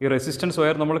 ഈ റെസിസ്റ്റൻസ്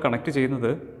വയർ നമ്മൾ കണക്ട്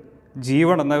ചെയ്യുന്നത്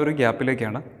G1 എന്ന ഒരു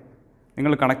ഗ്യാപ്പിലേക്കാണ്.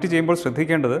 നിങ്ങൾ കണക്ട് ചെയ്യുമ്പോൾ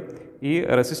ശ്രദ്ധിക്കേണ്ടത് ഈ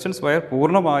റെസിസ്റ്റൻസ് വയർ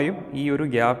പൂർണ്ണമായും ഈ ഒരു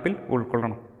ഗ്യാപ്പിൽ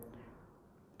ഉൾക്കൊള്ളണം.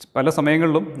 പല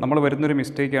സമയങ്ങളിലും നമ്മൾ വരുന്നൊരു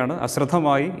മിസ്റ്റേക്കാണ്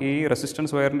അശ്രദ്ധമായി ഈ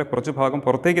റെസിസ്റ്റൻസ് വയറിൻ്റെ കുറച്ച് ഭാഗം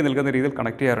പുറത്തേക്ക് നിൽക്കുന്ന രീതിയിൽ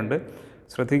കണക്ട് ചെയ്യാറുണ്ട്.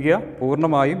 ശ്രദ്ധിക്കുക,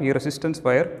 പൂർണ്ണമായും ഈ റെസിസ്റ്റൻസ്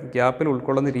വയർ ഗ്യാപ്പിൽ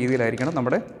ഉൾക്കൊള്ളുന്ന രീതിയിലായിരിക്കണം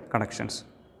നമ്മുടെ കണക്ഷൻസ്.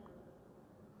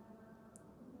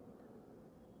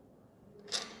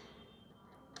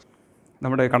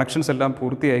 നമ്മുടെ കണക്ഷൻസ് എല്ലാം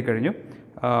പൂർത്തിയായി കഴിഞ്ഞു.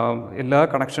 എല്ലാ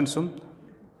കണക്ഷൻസും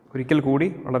ഒരിക്കൽ കൂടി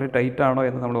വളരെ ടൈറ്റാണോ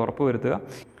എന്ന് നമ്മൾ ഉറപ്പ് വരുത്തുക.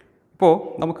 ഇപ്പോൾ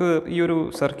നമുക്ക് ഈ ഒരു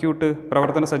സർക്യൂട്ട്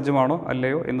പ്രവർത്തന സജ്ജമാണോ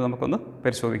അല്ലയോ എന്ന് നമുക്കൊന്ന്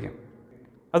പരിശോധിക്കാം.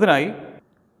 അതിനായി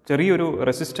ചെറിയൊരു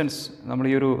റെസിസ്റ്റൻസ് നമ്മൾ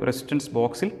ഈ ഒരു റെസിസ്റ്റൻസ്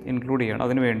ബോക്സിൽ ഇൻക്ലൂഡ് ചെയ്യണം.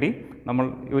 അതിനുവേണ്ടി നമ്മൾ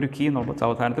ഒരു കീ നമ്മൾ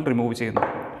സാവധാനത്തിൽ റിമൂവ് ചെയ്യുന്നു.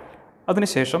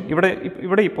 അതിനുശേഷം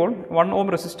ഇവിടെ ഇപ്പോൾ 1 ഓം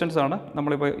റെസിസ്റ്റൻസ് ആണ്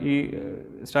നമ്മളിപ്പോൾ ഈ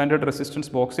സ്റ്റാൻഡേർഡ്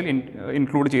റെസിസ്റ്റൻസ് ബോക്സിൽ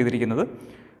ഇൻക്ലൂഡ് ചെയ്തിരിക്കുന്നത്.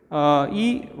 ഈ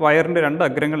വയറിൻ്റെ 2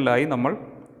 അഗ്രങ്ങളിലായി നമ്മൾ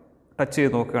ടച്ച്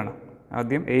ചെയ്ത് നോക്കുകയാണ്.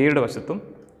 ആദ്യം എയുടെ വശത്തും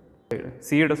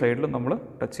സിയുടെ സൈഡിലും നമ്മൾ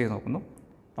ടച്ച് ചെയ്ത് നോക്കുന്നു.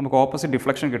 നമുക്ക് ഓപ്പോസിറ്റ്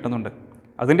ഡിഫ്ലക്ഷൻ കിട്ടുന്നുണ്ട്.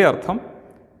 അതിൻ്റെ അർത്ഥം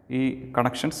ഈ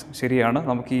കണക്ഷൻസ് ശരിയാണ്.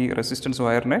 നമുക്ക് ഈ റെസിസ്റ്റൻസ്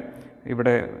വയറിനെ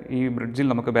ഇവിടെ ഈ ബ്രിഡ്ജിൽ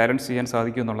നമുക്ക് ബാലൻസ് ചെയ്യാൻ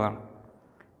സാധിക്കും എന്നുള്ളതാണ്.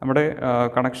 നമ്മുടെ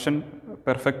കണക്ഷൻ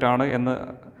പെർഫെക്റ്റ് ആണ് എന്ന്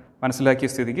മനസ്സിലാക്കിയ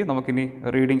സ്ഥിതിക്ക് നമുക്കിനി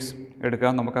റീഡിങ്സ്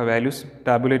എടുക്കാം. നമുക്ക് ആ വാല്യൂസ്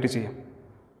ടാബുലേറ്റ് ചെയ്യാം.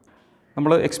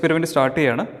 നമ്മൾ എക്സ്പെരിമെൻറ്റ് സ്റ്റാർട്ട്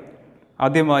ചെയ്യുകയാണ്.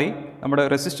 ആദ്യമായി നമ്മുടെ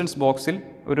റെസിസ്റ്റൻസ് ബോക്സിൽ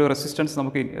ഒരു റെസിസ്റ്റൻസ്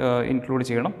നമുക്ക് ഇൻക്ലൂഡ്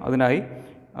ചെയ്യണം. അതിനായി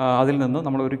അതിൽ നിന്ന്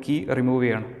നമ്മൾ ഒരു കീ റിമൂവ്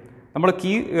ചെയ്യണം. നമ്മൾ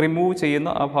കീ റിമൂവ് ചെയ്യുന്ന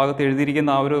ആ ഭാഗത്ത് എഴുതിയിരിക്കുന്ന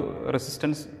ആ ഒരു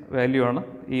റെസിസ്റ്റൻസ് വാല്യൂ ആണ്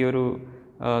ഈ ഒരു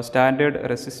സ്റ്റാൻഡേർഡ്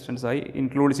റെസിസ്റ്റൻസായി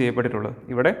ഇൻക്ലൂഡ് ചെയ്യപ്പെട്ടിട്ടുള്ളത്.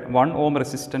 ഇവിടെ 1 ഓം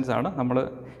റെസിസ്റ്റൻസ് ആണ് നമ്മൾ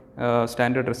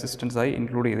സ്റ്റാൻഡേർഡ് റെസിസ്റ്റൻസായി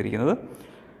ഇൻക്ലൂഡ് ചെയ്തിരിക്കുന്നത്.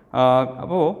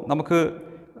 അപ്പോൾ നമുക്ക്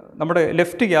നമ്മുടെ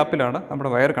ലെഫ്റ്റ് ഗ്യാപ്പിലാണ്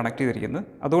നമ്മുടെ വയർ കണക്ട് ചെയ്തിരിക്കുന്നത്.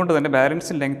 അതുകൊണ്ട് തന്നെ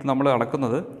ബാലൻസിൻ ലെങ്ത് നമ്മൾ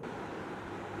അളക്കുന്നത്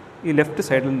ഈ ലെഫ്റ്റ്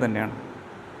സൈഡിൽ നിന്ന് തന്നെയാണ്.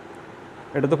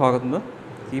 ഇടത് ഭാഗത്തുനിന്ന്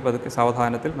ഈ പതുക്കെ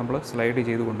സാവധാനത്തിൽ നമ്മൾ സ്ലൈഡ്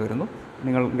ചെയ്ത് കൊണ്ടുവരുന്നു.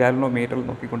 നിങ്ങൾ ഗാൽവനോമീറ്റർ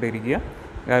നോക്കിക്കൊണ്ടേയിരിക്കുക.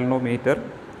 ഗാൽവനോമീറ്റർ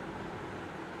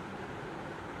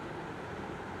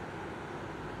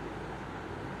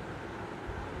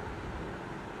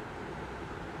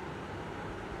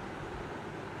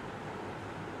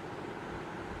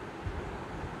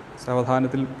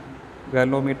സാവധാനത്തിൽ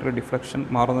ഗാൽവനോമീറ്റർ ഡിഫ്ലക്ഷൻ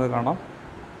മാറുന്നത് കാണാം.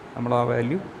 നമ്മൾ ആ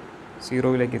വാല്യൂ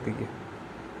 0 എത്തിക്കുക.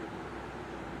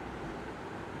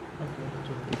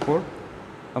 ഇപ്പോൾ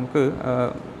നമുക്ക്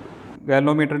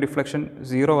ഗാൽവനോമീറ്റർ ഡിഫ്ലക്ഷൻ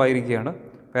 0 ആയിരിക്കുകയാണ്.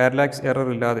 പാരലാക്സ് എറർ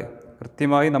ഇല്ലാതെ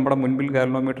കൃത്യമായി നമ്മുടെ മുൻപിൽ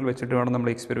ഗാൽവനോമീറ്റർ വെച്ചിട്ട് വേണം നമ്മൾ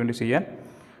എക്സ്പെരിമെൻറ്റ് ചെയ്യാൻ.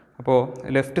 അപ്പോൾ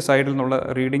ലെഫ്റ്റ് സൈഡിൽ നിന്നുള്ള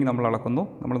റീഡിംഗ് നമ്മൾ അളക്കുന്നു.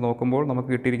 നമ്മൾ നോക്കുമ്പോൾ നമുക്ക്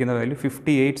കിട്ടിയിരിക്കുന്ന വാല്യൂ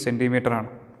 58 സെൻറ്റിമീറ്ററാണ്.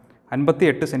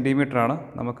 58 സെൻറ്റിമീറ്ററാണ്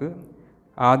നമുക്ക്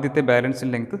ആദ്യത്തെ ബാലൻസിൻ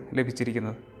ലെങ്ത്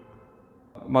ലഭിച്ചിരിക്കുന്നത്.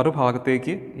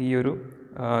 മറുഭാഗത്തേക്ക് ഈ ഒരു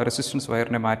റെസിസ്റ്റൻസ്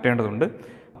വയറിനെ മാറ്റേണ്ടതുണ്ട്.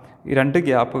 ഈ 2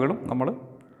 ഗ്യാപ്പുകളും നമ്മൾ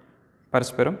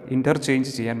പരസ്പരം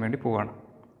ഇൻ്റർചേഞ്ച് ചെയ്യാൻ വേണ്ടി പോവുകയാണ്.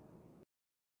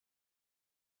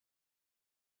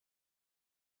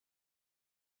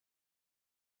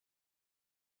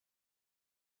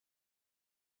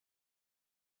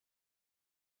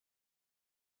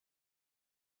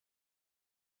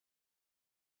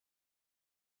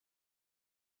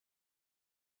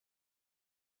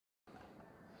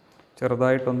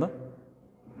 ചെറുതായിട്ടൊന്ന്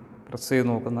പ്രസ് ചെയ്ത്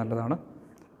നോക്കുന്നത് നല്ലതാണ്.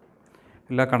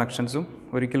 എല്ലാ കണക്ഷൻസും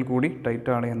ഒരിക്കൽ കൂടി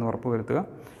ടൈറ്റാണ് എന്ന് ഉറപ്പ് വരുത്തുക.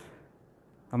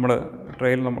 നമ്മൾ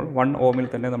ട്രയൽ നമ്മൾ 1 ഓമിൽ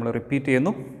തന്നെ നമ്മൾ റിപ്പീറ്റ്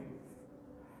ചെയ്യുന്നു.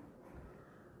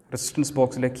 റെസിസ്റ്റൻസ്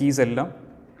ബോക്സിലെ കീസ് എല്ലാം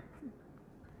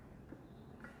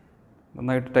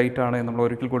നന്നായിട്ട് ടൈറ്റാണ് എന്ന് നമ്മൾ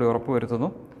ഒരിക്കൽ കൂടി ഉറപ്പ് വരുത്തുന്നു.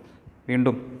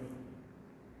 വീണ്ടും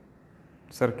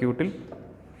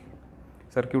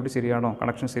സർക്യൂട്ട് ശരിയാണോ,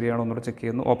 കണക്ഷൻ ശരിയാണോ എന്നൂടെ ചെക്ക്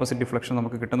ചെയ്യുന്നു. ഓപ്പോസിറ്റ് ഡിഫ്ലക്ഷൻ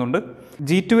നമുക്ക് കിട്ടുന്നുണ്ട്.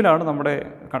 G2-ലാണ് നമ്മുടെ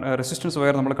റെസിസ്റ്റൻസ്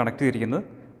വയർ നമ്മൾ കണക്ട് ചെയ്തിരിക്കുന്നത്.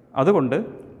 അതുകൊണ്ട്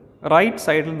റൈറ്റ്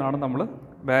സൈഡിൽ നിന്നാണ് നമ്മൾ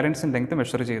ബാലൻസിൻ ലെങ്ത്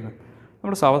മെഷർ ചെയ്യുന്നത്.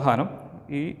 നമ്മൾ സാവധാനം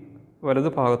ഈ വലത്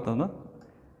ഭാഗത്തു നിന്ന്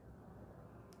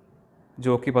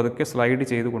ജോക്കി പതുക്കെ സ്ലൈഡ്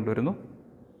ചെയ്ത് കൊണ്ടുവരുന്നു.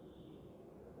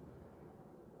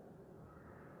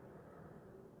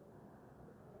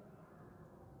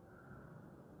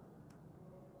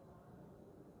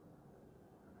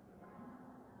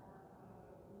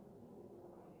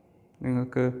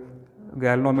 നിങ്ങൾക്ക്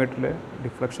ഗാൽവനോമീറ്ററിലെ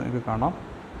ഡിഫ്ലക്ഷൻ നിങ്ങൾക്ക് കാണാം.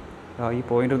 ഈ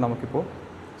പോയിന്റിൽ നമുക്കിപ്പോൾ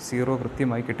 0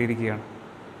 കൃത്യമായി കിട്ടിയിരിക്കുകയാണ്.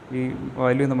 ഈ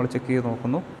വാല്യൂ നമ്മൾ ചെക്ക് ചെയ്ത്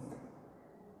നോക്കുന്നു.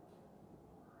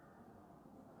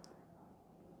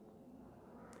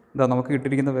 ഇതാ നമുക്ക്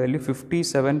കിട്ടിയിരിക്കുന്ന വാല്യൂ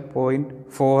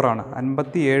 57.4 ആണ്.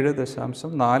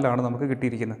 57.4 ആണ് നമുക്ക്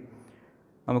കിട്ടിയിരിക്കുന്നത്.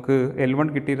 നമുക്ക് L1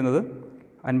 കിട്ടിയിരുന്നത്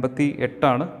 58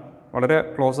 ആണ്. വളരെ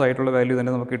ക്ലോസ് ആയിട്ടുള്ള വാല്യൂ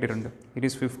തന്നെ നമുക്ക് കിട്ടിയിട്ടുണ്ട്. It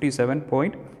is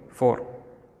 57.4.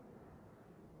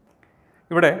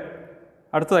 ഇവിടെ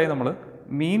അടുത്തതായി നമ്മൾ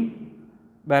മീൻ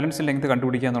ബാലൻസിൻ ലെങ്ത്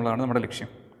കണ്ടുപിടിക്കുക എന്നുള്ളതാണ് നമ്മുടെ ലക്ഷ്യം.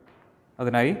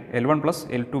 അതിനായി L1 +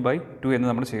 L2/2 എന്ന്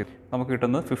നമ്മൾ ചെയ്തു. നമുക്ക്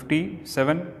കിട്ടുന്നത്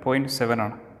 57.7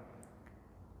 ആണ്.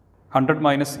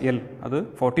 100 - L അത്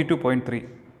 42.3.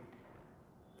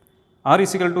 R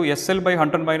is equal to SL by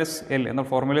 100 minus L എന്ന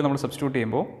ഫോർമുലയിൽ നമ്മൾ സബ്സ്റ്റിറ്റ്യൂട്ട്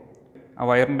ചെയ്യുമ്പോൾ ആ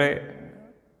വയറിൻ്റെ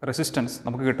റെസിസ്റ്റൻസ്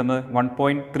നമുക്ക് കിട്ടുന്നത്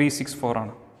 1.364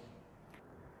 ആണ്.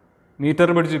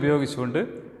 മീറ്റർ ബ്രിഡ്ജ് ഉപയോഗിച്ചുകൊണ്ട്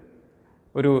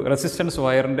ഒരു റെസിസ്റ്റൻസ്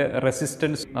വയറിൻ്റെ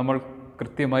റെസിസ്റ്റൻസ് നമ്മൾ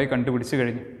കൃത്യമായി കണ്ടുപിടിച്ച്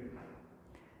കഴിഞ്ഞു.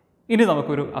 ഇനി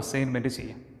നമുക്കൊരു അസൈൻമെൻറ്റ്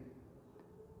ചെയ്യാം.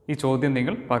 ഈ ചോദ്യം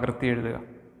നിങ്ങൾ പകർത്തി എഴുതുക.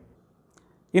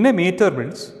 In A metre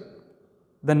bridge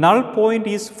the null point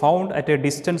is found at a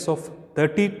distance of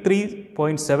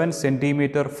 33.7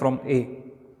 centimeter from A.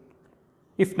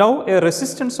 If now a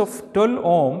resistance of 12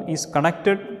 ohm is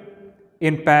connected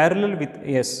in parallel with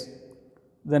S,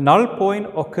 the null point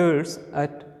occurs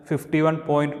at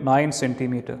 51.9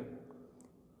 centimeter.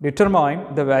 Determine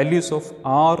the values of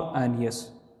R and S.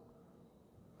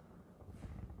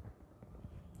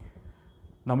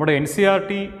 നമ്മുടെ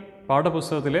NCERT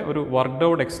പാഠപുസ്തകത്തിലെ ഒരു worked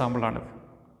out എക്സാമ്പിളാണിത്.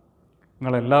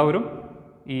 നിങ്ങളെല്ലാവരും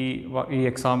ഈ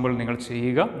example നിങ്ങൾ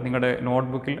ചെയ്യുക. നിങ്ങളുടെ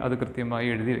നോട്ട്ബുക്കിൽ അത് കൃത്യമായി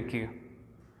എഴുതി വയ്ക്കുക.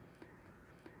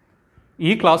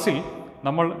 ഈ ക്ലാസ്സിൽ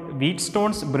നമ്മൾ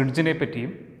വീറ്റ്സ്റ്റോൺസ് ബ്രിഡ്ജിനെ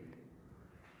പറ്റിയും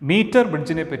മീറ്റർ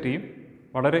ബ്രിഡ്ജിനെ പറ്റിയും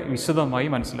വളരെ വിശദമായി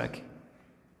മനസ്സിലാക്കി.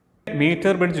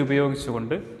 മീറ്റർ ബ്രിഡ്ജ്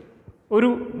ഉപയോഗിച്ചുകൊണ്ട്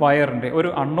ഒരു വയറിൻ്റെ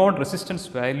ഒരു അൺനോൺ റെസിസ്റ്റൻസ്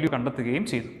വാല്യൂ കണ്ടെത്തുകയും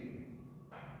ചെയ്തു.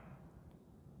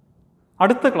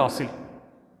 അടുത്ത ക്ലാസ്സിൽ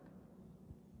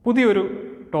പുതിയൊരു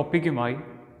ടോപ്പിക്കുമായി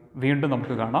വീണ്ടും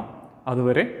നമുക്ക് കാണാം.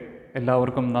 അതുവരെ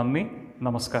എല്ലാവർക്കും നന്ദി,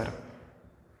 നമസ്കാരം.